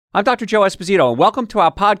I'm Dr. Joe Esposito, and welcome to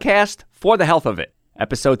our podcast, For the Health of It,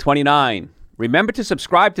 episode 29. Remember to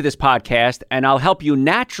subscribe to this podcast, and I'll help you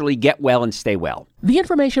naturally get well and stay well. The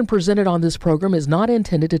information presented on this program is not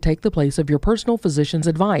intended to take the place of your personal physician's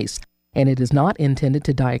advice, and it is not intended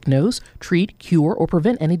to diagnose, treat, cure, or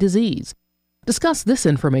prevent any disease. Discuss this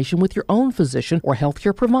information with your own physician or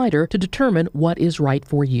healthcare provider to determine what is right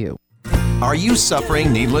for you. Are you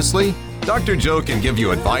suffering needlessly? Dr. Joe can give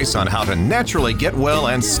you advice on how to naturally get well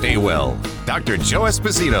and stay well. Dr. Joe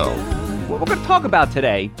Esposito. What we're going to talk about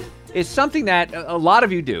today is something that a lot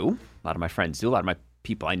of you do, a lot of my friends do, a lot of my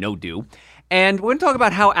people I know do, and we're going to talk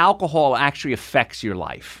about how alcohol actually affects your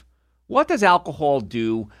life. What does alcohol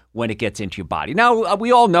do when it gets into your body? Now,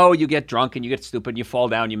 we all know you get drunk and you get stupid and you fall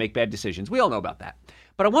down, you make bad decisions. We all know about that.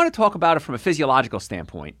 But I want to talk about it from a physiological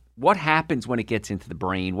standpoint. What happens when it gets into the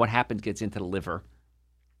brain? What happens gets into the liver?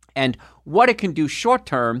 And what it can do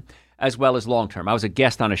short-term as well as long-term. I was a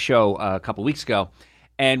guest on a show a couple weeks ago,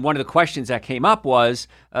 and one of the questions that came up was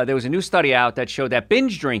there was a new study out that showed that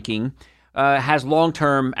binge drinking has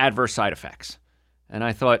long-term adverse side effects. And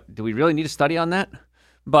I thought, do we really need a study on that?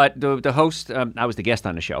 But the host, I was the guest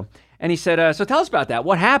on the show, and he said, so tell us about that.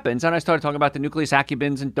 What happens? And I started talking about the nucleus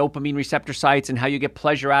accumbens and dopamine receptor sites and how you get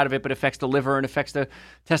pleasure out of it, but it affects the liver and affects the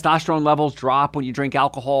testosterone levels drop when you drink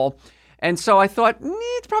alcohol. And so I thought,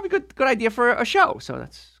 it's probably a good idea for a show. So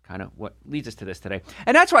that's kind of what leads us to this today.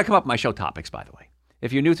 And that's where I come up with my show topics, by the way.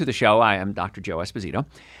 If you're new to the show, I am Dr. Joe Esposito.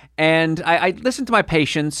 And I listen to my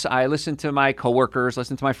patients, I listen to my coworkers,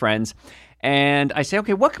 listen to my friends, and I say,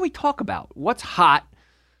 okay, what can we talk about? What's hot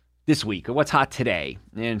this week, or what's hot today?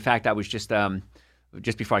 And in fact, I was just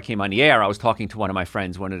before I came on the air, I was talking to one of my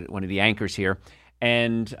friends, one of the anchors here,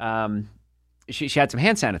 and she had some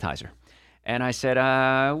hand sanitizer. And I said,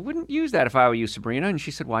 I wouldn't use that if I were you, Sabrina. And she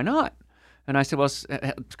said, why not? And I said, well,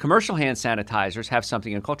 commercial hand sanitizers have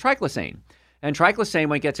something called triclosan. And triclosan,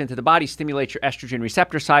 when it gets into the body, stimulates your estrogen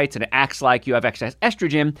receptor sites, and it acts like you have excess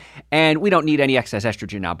estrogen. And we don't need any excess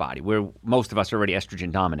estrogen in our body. Most of us are already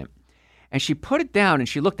estrogen dominant. And she put it down and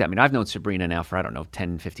she looked at me. And I've known Sabrina now for,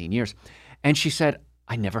 10, 15 years. And she said,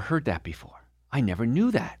 I never heard that before. I never knew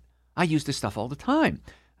that. I use this stuff all the time.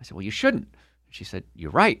 I said, well, you shouldn't. She said, you're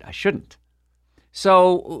right, I shouldn't.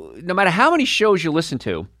 So no matter how many shows you listen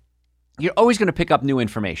to, you're always going to pick up new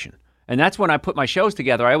information. And that's when I put my shows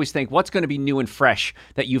together. I always think, what's going to be new and fresh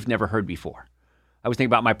that you've never heard before? I always think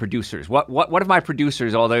about my producers. What if my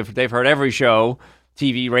producers, although they've heard every show,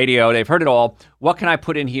 TV, radio, they've heard it all, what can I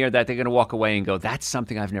put in here that they're going to walk away and go, that's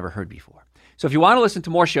something I've never heard before? So if you want to listen to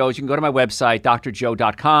more shows, you can go to my website,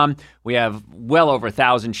 drjoe.com. We have well over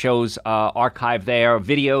 1,000 shows archived there,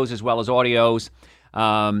 videos as well as audios.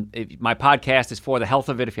 My podcast is For the Health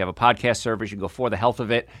of It. If you have a podcast service, you can go For the Health of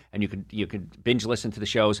It, and you could binge listen to the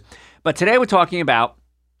shows. But today we're talking about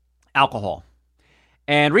alcohol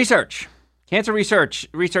and research. Cancer researchers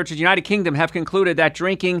in the United Kingdom have concluded that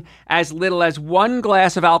drinking as little as 1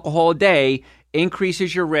 glass of alcohol a day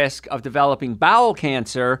increases your risk of developing bowel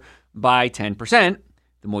cancer by 10%.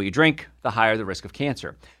 The more you drink, the higher the risk of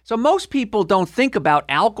cancer. So most people don't think about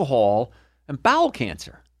alcohol and bowel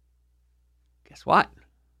cancer. Guess what?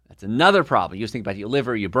 That's another problem. You just think about your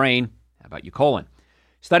liver, your brain. How about your colon?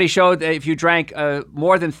 Studies showed that if you drank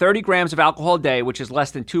more than 30 grams of alcohol a day, which is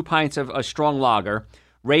less than 2 pints of a strong lager,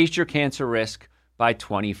 raised your cancer risk by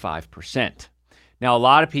 25%. Now, a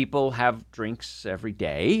lot of people have drinks every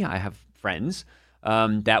day. I have friends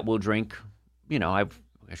that will drink,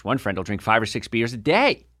 one friend will drink 5 or 6 beers a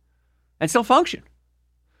day and still function.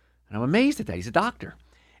 And I'm amazed at that. He's a doctor.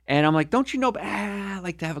 And I'm like, don't you know, I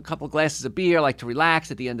like to have a couple of glasses of beer, I like to relax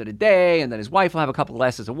at the end of the day, and then his wife will have a couple of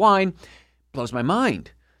glasses of wine. Blows my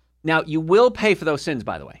mind. Now, you will pay for those sins,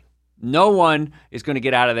 by the way. No one is going to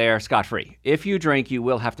get out of there scot-free. If you drink, you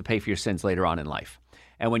will have to pay for your sins later on in life.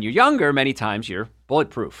 And when you're younger, many times you're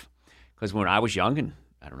bulletproof. Because when I was young, and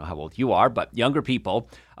I don't know how old you are, but younger people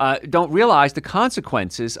don't realize the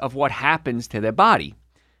consequences of what happens to their body.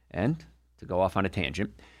 And to go off on a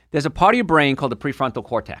tangent, there's a part of your brain called the prefrontal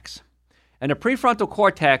cortex. And the prefrontal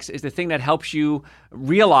cortex is the thing that helps you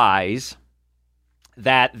realize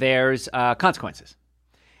that there's consequences.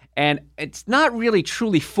 And it's not really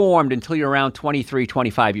truly formed until you're around 23,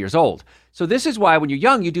 25 years old. So this is why when you're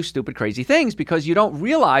young, you do stupid, crazy things because you don't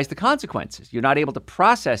realize the consequences. You're not able to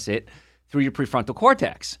process it through your prefrontal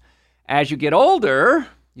cortex. As you get older,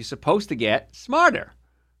 you're supposed to get smarter.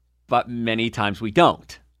 But many times we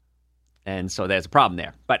don't. And so there's a problem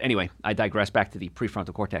there. But anyway, I digress back to the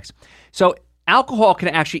prefrontal cortex. So alcohol can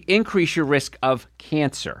actually increase your risk of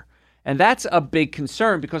cancer. And that's a big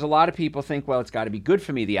concern because a lot of people think, well, it's got to be good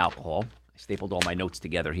for me, the alcohol. I stapled all my notes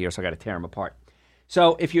together here, so I got to tear them apart.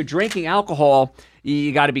 So if you're drinking alcohol,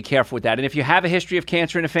 you got to be careful with that. And if you have a history of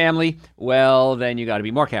cancer in the family, well, then you got to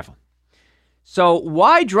be more careful. So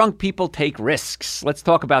why drunk people take risks? Let's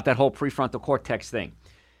talk about that whole prefrontal cortex thing.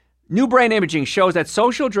 New brain imaging shows that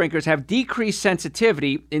social drinkers have decreased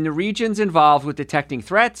sensitivity in the regions involved with detecting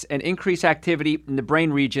threats and increased activity in the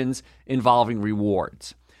brain regions involving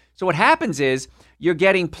rewards. So what happens is you're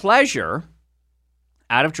getting pleasure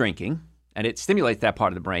out of drinking, and it stimulates that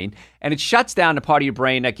part of the brain, and it shuts down the part of your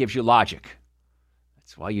brain that gives you logic.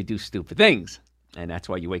 That's why you do stupid things, and that's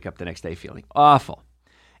why you wake up the next day feeling awful.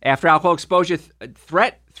 After alcohol exposure,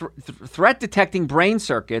 threat detecting brain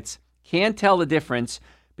circuits can tell the difference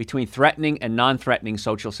between threatening and non-threatening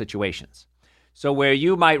social situations. So where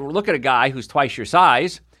you might look at a guy who's twice your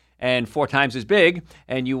size and 4 times as big,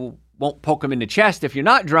 and you won't poke him in the chest if you're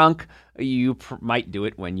not drunk, you might do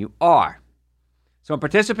it when you are. So when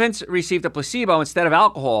participants received a placebo instead of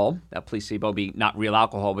alcohol, that placebo being not real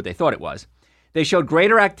alcohol, but they thought it was, they showed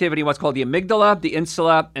greater activity in what's called the amygdala, the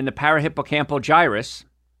insula, and the parahippocampal gyrus.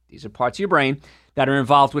 These are parts of your brain that are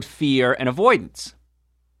involved with fear and avoidance.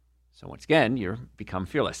 So once again, you become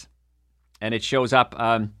fearless. And it shows up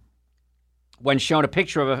when shown a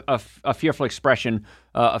picture of a fearful expression,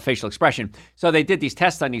 a facial expression. So they did these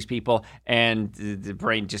tests on these people, and the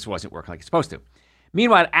brain just wasn't working like it's supposed to.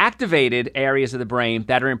 Meanwhile, activated areas of the brain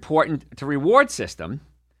that are important to reward system,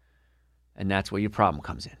 and that's where your problem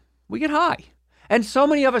comes in. We get high. And so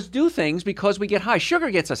many of us do things because we get high. Sugar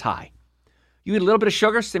gets us high. You eat a little bit of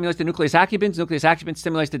sugar, stimulates the nucleus accumbens. Nucleus accumbens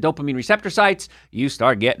stimulates the dopamine receptor sites. You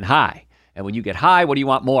start getting high. And when you get high, what do you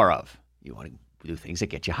want more of? You want to do things that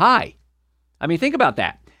get you high. I mean, think about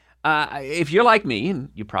that. If you're like me, and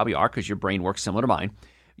you probably are because your brain works similar to mine,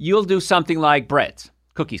 you'll do something like breads,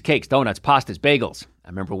 cookies, cakes, donuts, pastas, bagels. I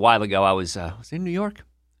remember a while ago I was in New York?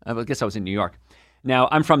 I guess I was in New York. Now,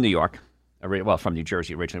 I'm from New York. Well, from New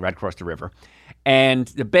Jersey originally, right across the river. And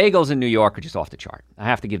the bagels in New York are just off the chart. I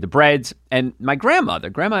have to give the breads. And my grandmother,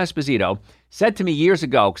 Grandma Esposito, said to me years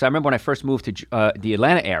ago, because I remember when I first moved to the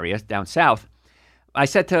Atlanta area down south, I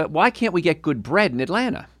said to her, why can't we get good bread in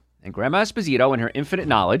Atlanta? And Grandma Esposito, in her infinite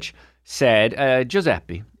knowledge, said,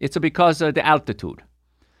 Giuseppe, it's because of the altitude.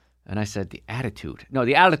 And I said, the attitude. No,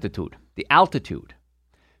 the altitude. The altitude.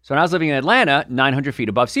 So when I was living in Atlanta, 900 feet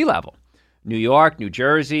above sea level. New York, New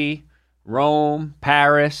Jersey, Rome,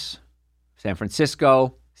 Paris, San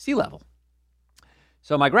Francisco, sea level.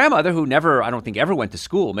 So my grandmother, who never, I don't think ever went to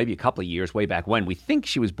school, maybe a couple of years way back when, we think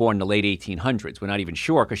she was born in the late 1800s. We're not even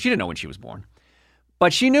sure because she didn't know when she was born.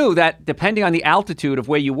 But she knew that depending on the altitude of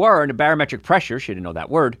where you were and the barometric pressure, she didn't know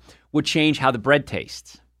that word, would change how the bread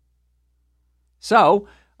tastes. So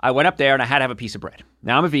I went up there and I had to have a piece of bread.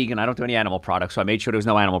 Now I'm a vegan. I don't do any animal products, so I made sure there was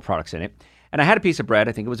no animal products in it. And I had a piece of bread.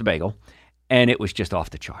 I think it was a bagel. And it was just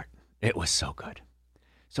off the chart. It was so good.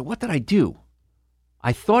 So what did I do?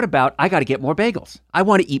 I thought about, I got to get more bagels. I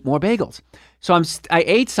want to eat more bagels. So I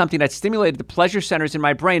ate something that stimulated the pleasure centers in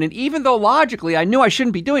my brain. And even though logically I knew I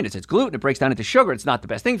shouldn't be doing this, it's gluten, it breaks down into sugar, it's not the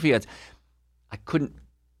best thing for you, I couldn't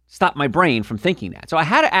stop my brain from thinking that. So I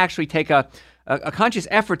had to actually take a conscious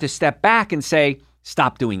effort to step back and say,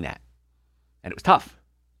 stop doing that. And it was tough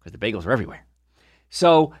because the bagels were everywhere.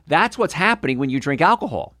 So that's what's happening when you drink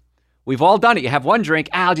alcohol. We've all done it. You have one drink,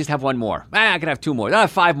 I'll just have one more. I can have 2 more. Then I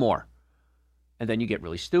have 5 more. And then you get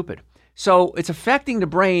really stupid. So it's affecting the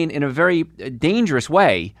brain in a very dangerous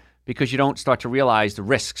way because you don't start to realize the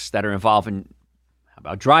risks that are involved in, how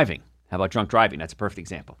about driving? How about drunk driving? That's a perfect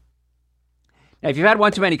example. Now, if you've had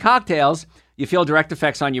one too many cocktails, you feel direct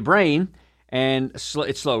effects on your brain, and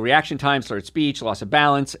it's slow reaction time, slurred speech, loss of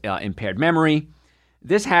balance, impaired memory.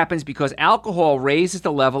 This happens because alcohol raises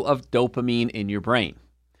the level of dopamine in your brain.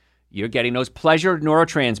 You're getting those pleasure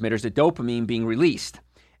neurotransmitters, the dopamine being released,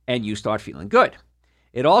 and you start feeling good.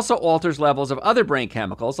 It also alters levels of other brain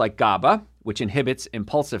chemicals like GABA, which inhibits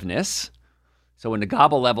impulsiveness. So when the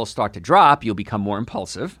GABA levels start to drop, you'll become more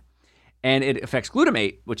impulsive. And it affects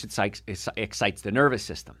glutamate, which excites the nervous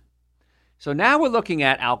system. So now we're looking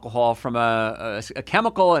at alcohol from a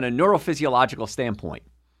chemical and a neurophysiological standpoint.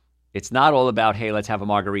 It's not all about, hey, let's have a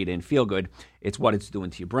margarita and feel good. It's what it's doing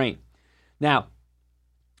to your brain. Now,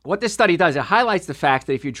 what this study does, it highlights the fact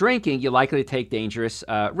that if you're drinking, you're likely to take dangerous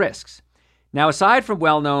risks. Now, aside from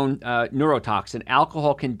well-known neurotoxin,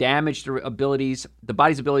 alcohol can damage the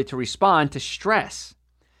body's ability to respond to stress.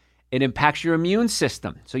 It impacts your immune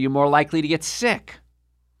system, so you're more likely to get sick.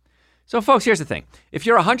 So, folks, here's the thing. If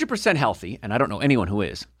you're 100% healthy, and I don't know anyone who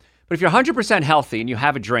is, but if you're 100% healthy and you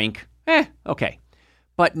have a drink, okay.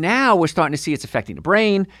 But now we're starting to see it's affecting the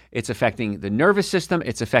brain, it's affecting the nervous system,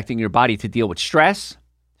 it's affecting your body to deal with stress,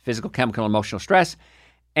 physical, chemical, emotional stress.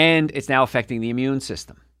 and it's now affecting the immune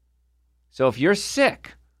system. So if you're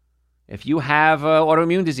sick, if you have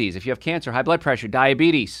autoimmune disease, if you have cancer, high blood pressure,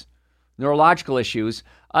 diabetes, neurological issues,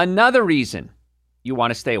 another reason you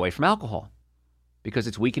want to stay away from alcohol, because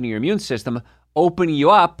it's weakening your immune system, opening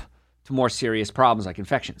you up to more serious problems like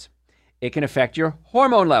infections. It can affect your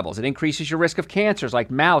hormone levels. It increases your risk of cancers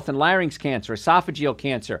like mouth and larynx cancer, esophageal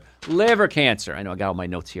cancer, liver cancer. I know I got all my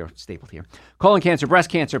notes here, stapled here. Colon cancer,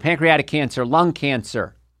 breast cancer, pancreatic cancer, lung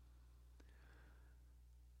cancer.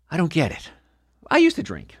 I don't get it. I used to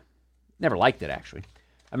drink. Never liked it, actually.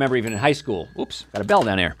 I remember even in high school. Oops, got a bell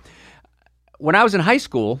down there. When I was in high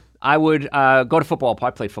school, I would go to football.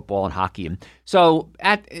 I played football and hockey. And so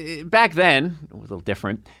back then, it was a little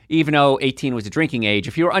different. Even though 18 was the drinking age,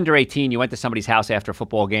 if you were under 18, you went to somebody's house after a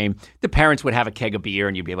football game, the parents would have a keg of beer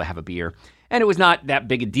and you'd be able to have a beer. And it was not that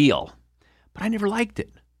big a deal. But I never liked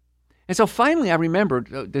it. And so finally I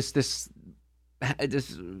remembered this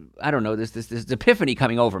epiphany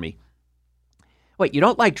coming over me. Wait, you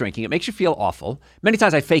don't like drinking. It makes you feel awful. Many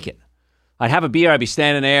times I'd fake it. I'd have a beer. I'd be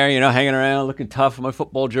standing there, hanging around, looking tough with my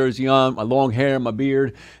football jersey on, my long hair, my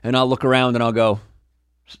beard, and I'll look around and I'll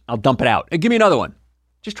dump it out. And give me another one.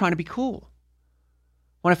 Just trying to be cool.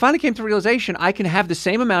 When I finally came to the realization, I can have the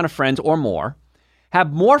same amount of friends or more,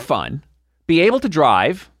 have more fun, be able to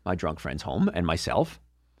drive my drunk friends home and myself,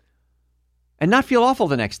 and not feel awful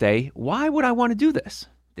the next day. Why would I want to do this?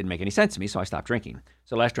 Didn't make any sense to me, so I stopped drinking.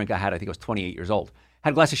 So the last drink I had, I think I was 28 years old.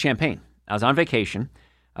 Had a glass of champagne. I was on vacation.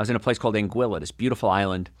 I was in a place called Anguilla, this beautiful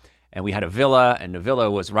island, and we had a villa, and the villa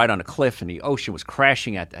was right on a cliff, and the ocean was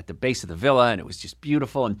crashing at the base of the villa, and it was just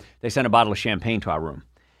beautiful, and they sent a bottle of champagne to our room.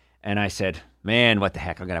 And I said, man, what the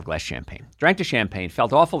heck, I'm going to have a glass of champagne. Drank the champagne,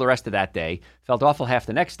 felt awful the rest of that day, felt awful half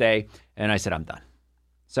the next day, and I said, I'm done.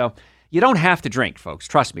 So you don't have to drink, folks,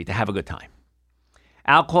 trust me, to have a good time.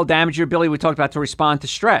 Alcohol damages your ability, we talked about, to respond to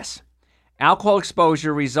stress. Alcohol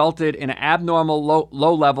exposure resulted in abnormal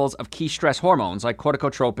low levels of key stress hormones like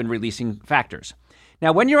corticotropin-releasing factors.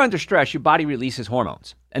 Now, when you're under stress, your body releases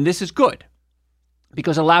hormones. And this is good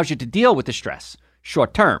because it allows you to deal with the stress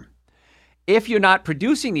short term. If you're not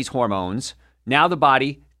producing these hormones, now the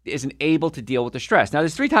body isn't able to deal with the stress. Now,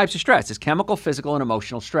 there's 3 types of stress. There's chemical, physical, and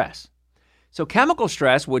emotional stress. So chemical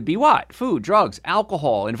stress would be what? Food, drugs,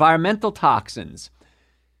 alcohol, environmental toxins.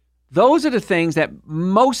 Those are the things that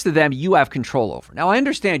most of them you have control over. Now, I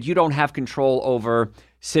understand you don't have control over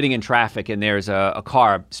sitting in traffic and there's a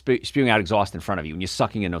car spewing out exhaust in front of you and you're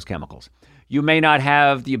sucking in those chemicals. You may not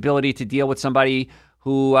have the ability to deal with somebody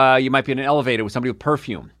who you might be in an elevator with somebody with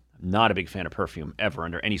perfume. I'm not a big fan of perfume ever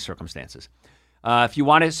under any circumstances. If you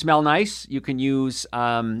want to smell nice, you can use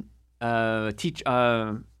essential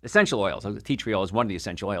oils. Tea tree oil is one of the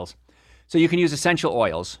essential oils. So you can use essential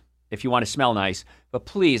oils if you want to smell nice. But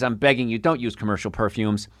please, I'm begging you, don't use commercial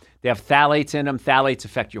perfumes. They have phthalates in them. Phthalates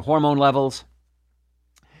affect your hormone levels.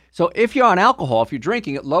 So if you're on alcohol, if you're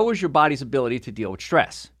drinking, it lowers your body's ability to deal with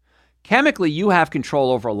stress. Chemically, you have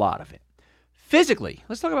control over a lot of it. Physically,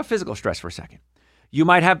 let's talk about physical stress for a second. You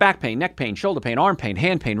might have back pain, neck pain, shoulder pain, arm pain,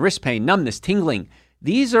 hand pain, wrist pain, numbness, tingling.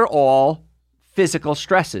 These are all physical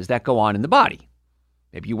stresses that go on in the body.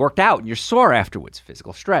 Maybe you worked out and you're sore afterwards,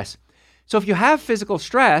 physical stress. So if you have physical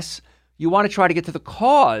stress, you want to try to get to the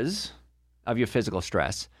cause of your physical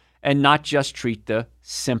stress and not just treat the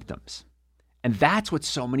symptoms. And that's what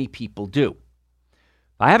so many people do.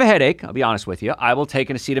 If I have a headache, I'll be honest with you, I will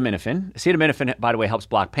take an acetaminophen. Acetaminophen, by the way, helps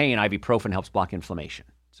block pain. Ibuprofen helps block inflammation.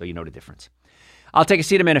 So you know the difference. I'll take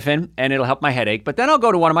acetaminophen and it'll help my headache, but then I'll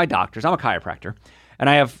go to one of my doctors. I'm a chiropractor, and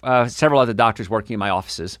I have several other doctors working in my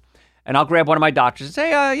offices. And I'll grab one of my doctors and say,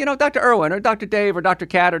 Dr. Irwin or Dr. Dave or Dr.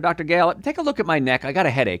 Cat or Dr. Gale, take a look at my neck. I got a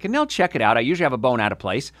headache. And they'll check it out. I usually have a bone out of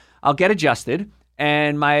place. I'll get adjusted,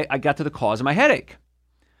 and I got to the cause of my headache.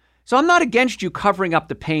 So I'm not against you covering up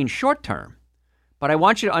the pain short term, but I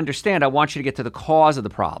want you to understand, I want you to get to the cause of the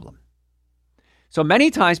problem. So many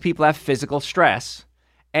times people have physical stress,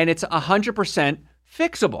 and it's 100%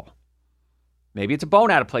 fixable. Maybe it's a bone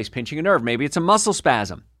out of place pinching a nerve. Maybe it's a muscle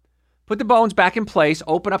spasm. Put the bones back in place,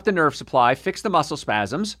 open up the nerve supply, fix the muscle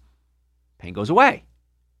spasms, pain goes away.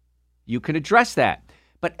 You can address that.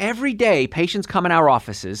 But every day, patients come in our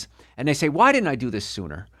offices and they say, why didn't I do this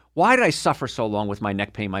sooner? Why did I suffer so long with my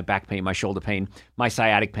neck pain, my back pain, my shoulder pain, my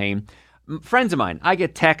sciatic pain? Friends of mine, I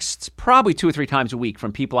get texts probably 2 or 3 times a week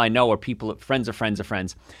from people I know or people, friends of friends of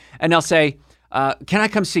friends. And they'll say, can I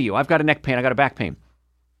come see you? I've got a neck pain. I got a back pain.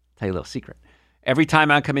 I'll tell you a little secret. Every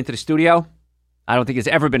time I come into the studio, I don't think there's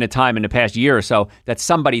ever been a time in the past year or so that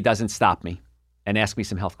somebody doesn't stop me and ask me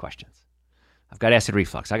some health questions. I've got acid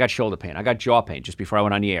reflux. I got shoulder pain. I got jaw pain just before I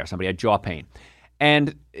went on the air. Somebody had jaw pain.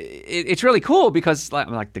 And it's really cool because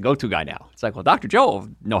I'm like the go-to guy now. It's like, well, Dr. Joe will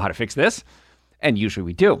know how to fix this. And usually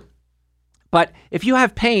we do. But if you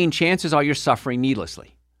have pain, chances are you're suffering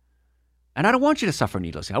needlessly. And I don't want you to suffer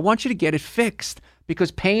needlessly. I want you to get it fixed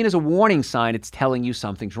because pain is a warning sign. It's telling you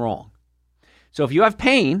something's wrong. So if you have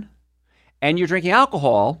pain and you're drinking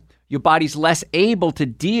alcohol, your body's less able to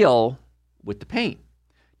deal with the pain.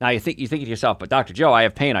 Now you think to yourself, but Dr. Joe, I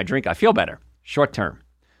have pain, I drink, I feel better. Short term.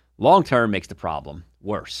 Long term makes the problem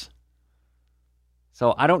worse.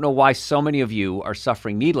 So I don't know why so many of you are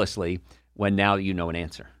suffering needlessly when now you know an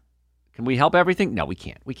answer. Can we help everything? No, we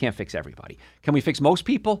can't. We can't fix everybody. Can we fix most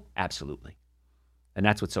people? Absolutely. And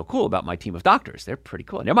that's what's so cool about my team of doctors. They're pretty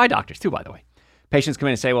cool. And they're my doctors too, by the way. Patients come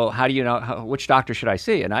in and say, well, how do you know, which doctor should I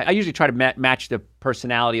see? And I usually try to match the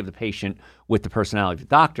personality of the patient with the personality of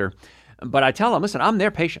the doctor. But I tell them, listen, I'm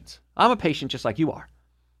their patients. I'm a patient just like you are.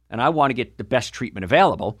 And I want to get the best treatment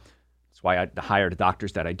available. That's why I hire the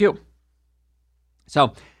doctors that I do.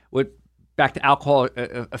 So we're back to alcohol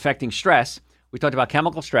affecting stress. We talked about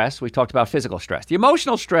chemical stress. We talked about physical stress. The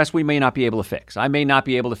emotional stress we may not be able to fix. I may not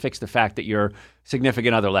be able to fix the fact that your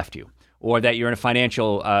significant other left you, or that you're in a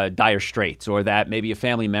financial dire straits, or that maybe a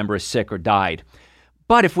family member is sick or died.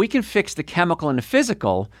 But if we can fix the chemical and the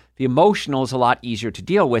physical, the emotional is a lot easier to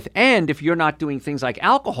deal with. And if you're not doing things like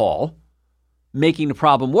alcohol, making the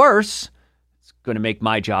problem worse, it's going to make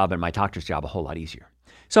my job and my doctor's job a whole lot easier.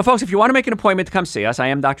 So, folks, if you want to make an appointment to come see us, I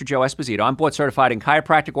am Dr. Joe Esposito. I'm board certified in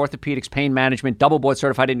chiropractic, orthopedics, pain management, double board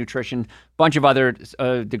certified in nutrition, bunch of other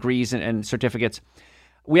degrees and certificates.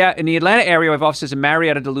 We are in the Atlanta area. We have offices in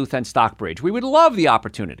Marietta, Duluth, and Stockbridge. We would love the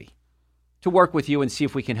opportunity to work with you and see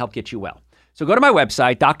if we can help get you well. So go to my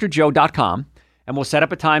website, drjoe.com, and we'll set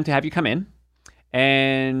up a time to have you come in.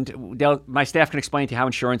 And my staff can explain to you how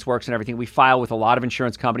insurance works and everything. We file with a lot of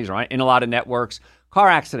insurance companies, right, in a lot of networks. Car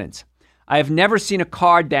accidents. I have never seen a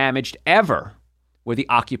car damaged ever where the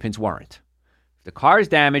occupants weren't. If the car is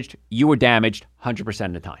damaged, you were damaged 100%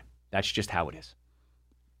 of the time. That's just how it is.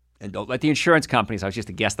 And don't let the insurance companies, I was just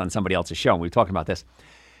a guest on somebody else's show, and we were talking about this.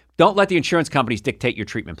 Don't let the insurance companies dictate your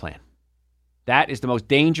treatment plan. That is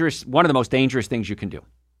one of the most dangerous things you can do.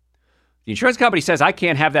 The insurance company says, I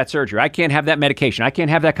can't have that surgery. I can't have that medication. I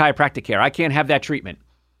can't have that chiropractic care. I can't have that treatment.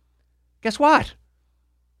 Guess what?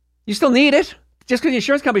 You still need it. Just because the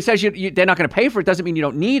insurance company says they're not going to pay for it doesn't mean you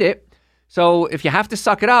don't need it. So if you have to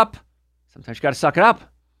suck it up, sometimes you got to suck it up.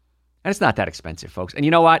 And it's not that expensive, folks. And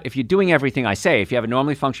you know what? If you're doing everything I say, if you have a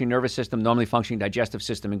normally functioning nervous system, normally functioning digestive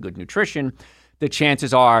system, and good nutrition, the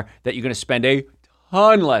chances are that you're going to spend a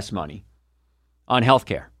ton less money on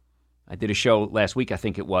healthcare. I did a show last week, I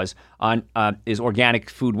think it was, on is organic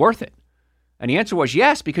food worth it? And the answer was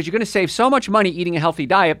yes, because you're going to save so much money eating a healthy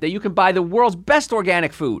diet that you can buy the world's best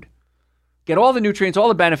organic food, get all the nutrients, all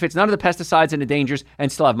the benefits, none of the pesticides and the dangers,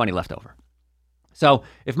 and still have money left over. So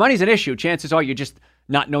if money's an issue, chances are you're just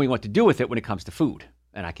not knowing what to do with it when it comes to food.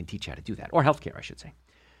 And I can teach you how to do that, or healthcare, I should say.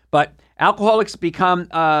 But alcoholics become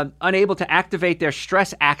unable to activate their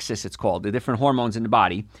stress axis, it's called, the different hormones in the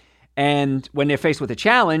body. And when they're faced with a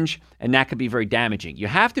challenge, and that could be very damaging. You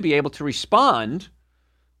have to be able to respond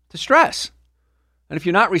to stress. And if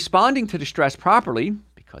you're not responding to the stress properly,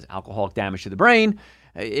 because alcoholic damage to the brain,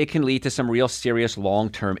 it can lead to some real serious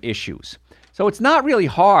long-term issues. So it's not really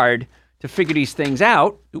hard to figure these things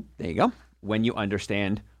out. There you go. When you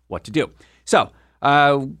understand what to do. So,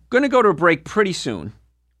 going to go to a break pretty soon.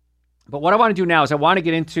 But what I want to do now is I want to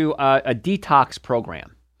get into a detox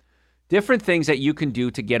program. Different things that you can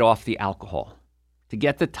do to get off the alcohol, to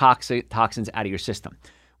get the toxins out of your system.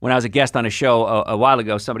 When I was a guest on a show a while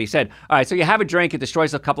ago, somebody said, all right, so you have a drink, it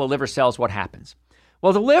destroys a couple of liver cells, what happens?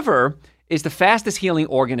 Well, the liver is the fastest healing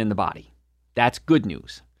organ in the body. That's good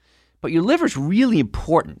news. But your liver's really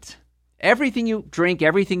important. Everything you drink,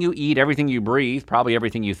 everything you eat, everything you breathe, probably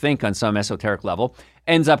everything you think on some esoteric level,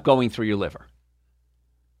 ends up going through your liver.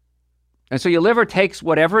 And so your liver takes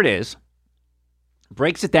whatever it is,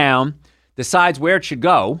 breaks it down, decides where it should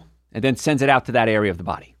go, and then sends it out to that area of the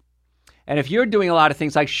body. And if you're doing a lot of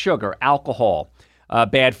things like sugar, alcohol,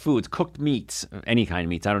 bad foods, cooked meats, any kind of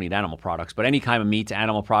meats, I don't eat animal products, but any kind of meats,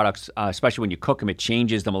 animal products, especially when you cook them, it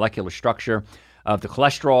changes the molecular structure of the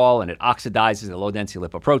cholesterol and it oxidizes the low-density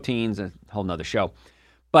lipoproteins, a whole nother show.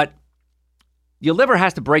 But your liver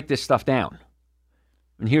has to break this stuff down.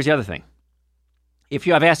 And here's the other thing. If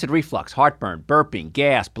you have acid reflux, heartburn, burping,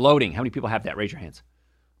 gas, bloating, how many people have that? Raise your hands.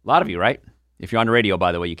 A lot of you, right? If you're on the radio,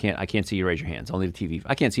 by the way, I can't see you raise your hands. Only the TV.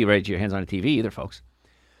 I can't see you raise your hands on the TV either, folks.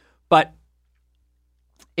 But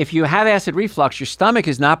if you have acid reflux, your stomach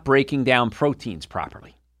is not breaking down proteins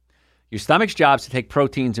properly. Your stomach's job is to take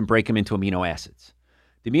proteins and break them into amino acids.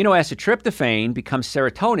 The amino acid tryptophan becomes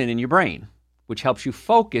serotonin in your brain, which helps you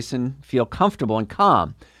focus and feel comfortable and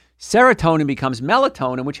calm. Serotonin becomes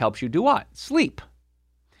melatonin, which helps you do what? Sleep.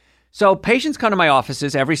 So patients come to my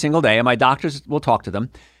offices every single day, and my doctors will talk to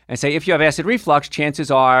them and say, if you have acid reflux,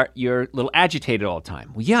 chances are you're a little agitated all the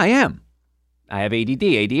time. Well, yeah, I am. I have ADD,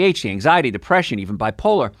 ADHD, anxiety, depression, even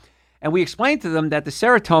bipolar. And we explain to them that the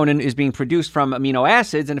serotonin is being produced from amino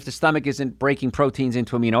acids, and if the stomach isn't breaking proteins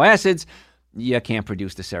into amino acids, you can't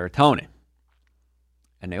produce the serotonin.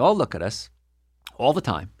 And they all look at us all the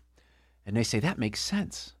time, and they say, that makes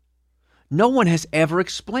sense. No one has ever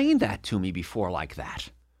explained that to me before like that.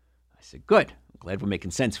 I said, good. I'm glad we're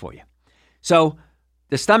making sense for you. So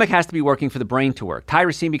the stomach has to be working for the brain to work.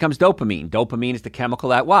 Tyrosine becomes dopamine. Dopamine is the chemical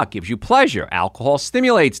that what? Gives you pleasure. Alcohol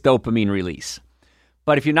stimulates dopamine release.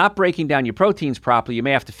 But if you're not breaking down your proteins properly, you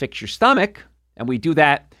may have to fix your stomach. And we do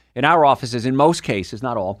that in our offices in most cases,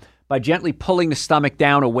 not all, by gently pulling the stomach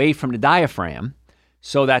down away from the diaphragm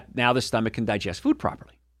so that now the stomach can digest food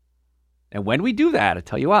properly. And when we do that, I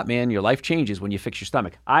tell you what, man, your life changes when you fix your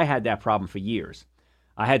stomach. I had that problem for years.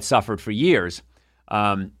 I had suffered for years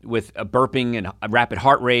with a burping and a rapid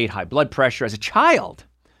heart rate, high blood pressure as a child.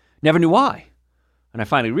 Never knew why. And I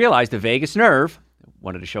finally realized the vagus nerve,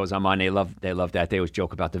 one of the shows I'm on, they love that. They always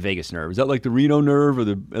joke about the vagus nerve. Is that like the Reno nerve or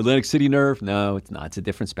the Atlantic City nerve? No, it's not. It's a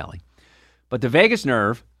different spelling. But the vagus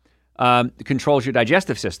nerve controls your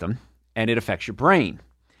digestive system, and it affects your brain.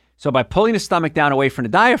 So by pulling the stomach down away from the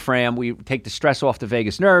diaphragm, we take the stress off the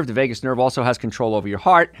vagus nerve. The vagus nerve also has control over your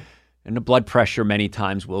heart, and the blood pressure many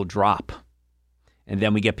times will drop. And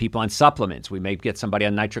then we get people on supplements. We may get somebody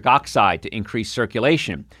on nitric oxide to increase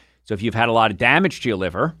circulation. So if you've had a lot of damage to your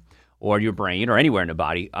liver or your brain or anywhere in the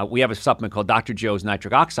body, we have a supplement called Dr. Joe's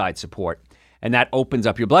Nitric Oxide Support, and that opens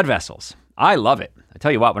up your blood vessels. I love it. I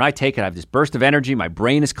tell you what, when I take it, I have this burst of energy. My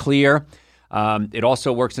brain is clear. It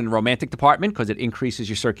also works in the romantic department because it increases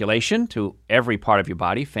your circulation to every part of your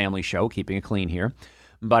body. Family show, keeping it clean here.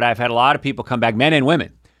 But I've had a lot of people come back, men and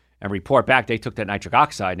women, and report back they took that nitric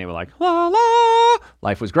oxide and they were like, la, la,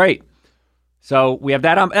 life was great. So we have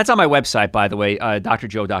that that's on my website, by the way,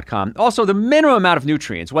 drjoe.com. Also, the minimum amount of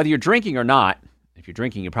nutrients, whether you're drinking or not, if you're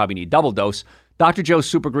drinking, you probably need double dose, Dr. Joe's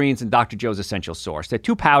Super Greens and Dr. Joe's Essential Source. They're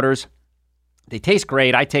 2 powders. They taste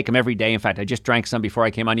great. I take them every day. In fact, I just drank some before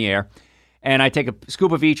I came on the air. And I take a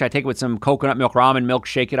scoop of each. I take it with some coconut milk, ramen milk,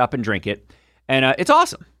 shake it up and drink it. And it's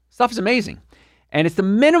awesome. Stuff is amazing. And it's the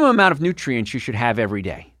minimum amount of nutrients you should have every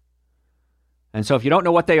day. And so if you don't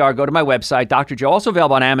know what they are, go to my website, Dr. Joe, also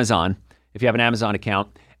available on Amazon if you have an Amazon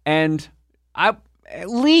account. And at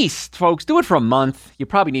least, folks, do it for a month. You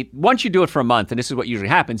probably need, once you do it for a month, and this is what usually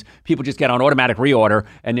happens, people just get on automatic reorder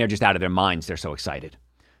and they're just out of their minds. They're so excited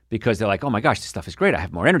because they're like, oh my gosh, this stuff is great. I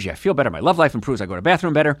have more energy. I feel better. My love life improves. I go to the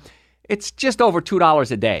bathroom better. It's just over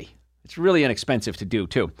 $2 a day. It's really inexpensive to do,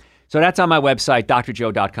 too. So that's on my website,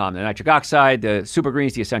 drjoe.com. The nitric oxide, the Super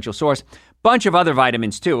Greens, the Essential Source, bunch of other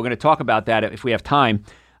vitamins, too. We're going to talk about that if we have time.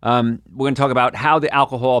 We're going to talk about how the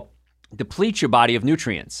alcohol depletes your body of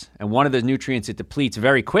nutrients. And one of the nutrients it depletes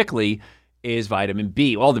very quickly is vitamin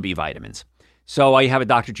B, all the B vitamins. So I have a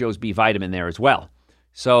Dr. Joe's B vitamin there as well.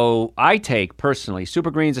 So I take, personally,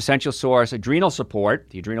 Super Greens, Essential Source, adrenal support.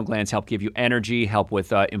 The adrenal glands help give you energy, help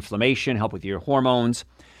with inflammation, help with your hormones.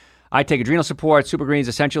 I take adrenal support, Super Greens,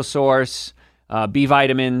 Essential Source, B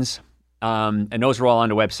vitamins, and those are all on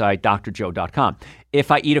the website, drjoe.com.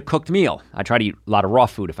 If I eat a cooked meal, I try to eat a lot of raw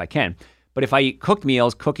food if I can. But if I eat cooked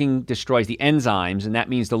meals, cooking destroys the enzymes, and that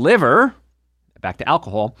means the liver, back to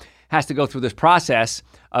alcohol, has to go through this process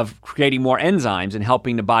of creating more enzymes and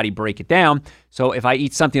helping the body break it down. So if I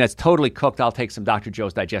eat something that's totally cooked, I'll take some Dr.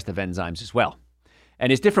 Joe's digestive enzymes as well.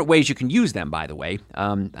 And there's different ways you can use them, by the way.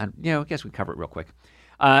 I guess we cover it real quick.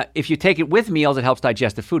 If you take it with meals, it helps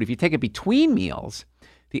digest the food. If you take it between meals,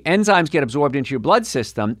 the enzymes get absorbed into your blood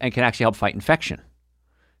system and can actually help fight infection.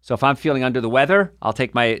 So if I'm feeling under the weather, I'll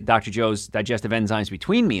take my Dr. Joe's digestive enzymes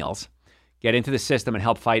between meals, get into the system and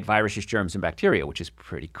help fight viruses, germs, and bacteria, which is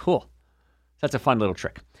pretty cool. So that's a fun little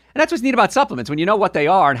trick. And that's what's neat about supplements. When you know what they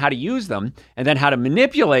are and how to use them, and then how to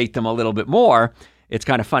manipulate them a little bit more, it's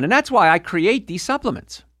kind of fun. And that's why I create these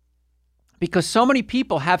supplements. Because so many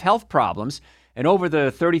people have health problems, and over the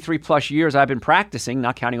 33 plus years I've been practicing,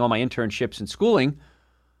 not counting all my internships and schooling,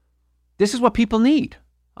 this is what people need.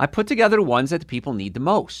 I put together the ones that the people need the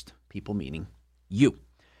most. People meaning you.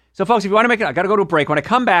 So folks, if you want to make it, I got to go to a break. When I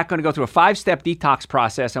come back, I'm going to go through a 5-step detox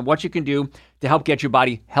process on what you can do to help get your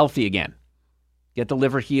body healthy again. Get the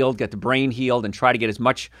liver healed, get the brain healed, and try to get as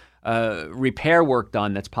much repair work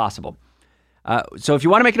done that's possible. So if you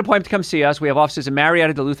want to make an appointment to come see us, we have offices in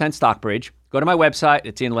Marietta, Duluth, and Stockbridge. Go to my website.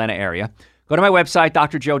 It's in the Atlanta area. Go to my website,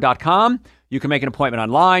 drjoe.com. You can make an appointment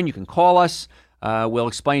online. You can call us. We'll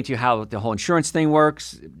explain to you how the whole insurance thing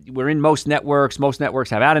works. We're in most networks. Most networks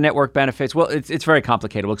have out-of-network benefits. Well, it's very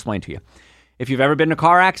complicated. We'll explain to you. If you've ever been in a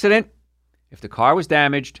car accident, if the car was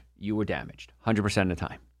damaged, you were damaged 100% of the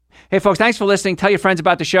time. Hey, folks, thanks for listening. Tell your friends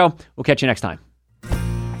about the show. We'll catch you next time.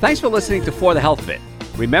 Thanks for listening to For the Health Bit.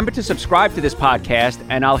 Remember to subscribe to this podcast,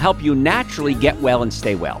 and I'll help you naturally get well and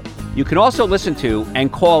stay well. You can also listen to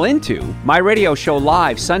and call into my radio show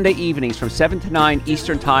live Sunday evenings from 7 to 9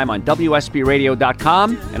 Eastern Time on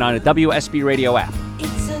WSBRadio.com and on a WSB Radio app.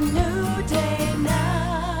 It's a new day now.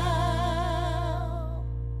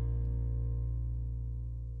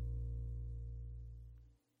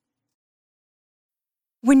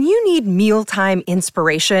 When you need mealtime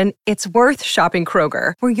inspiration, it's worth shopping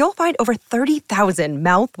Kroger, where you'll find over 30,000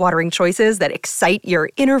 mouth-watering choices that excite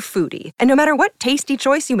your inner foodie. And no matter what tasty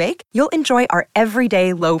choice you make, you'll enjoy our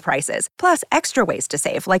everyday low prices, plus extra ways to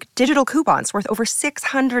save, like digital coupons worth over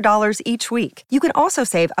 $600 each week. You can also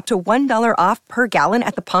save up to $1 off per gallon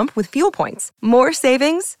at the pump with fuel points. More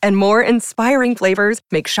savings and more inspiring flavors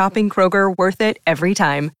make shopping Kroger worth it every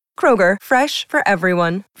time. Kroger, fresh for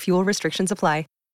everyone. Fuel restrictions apply.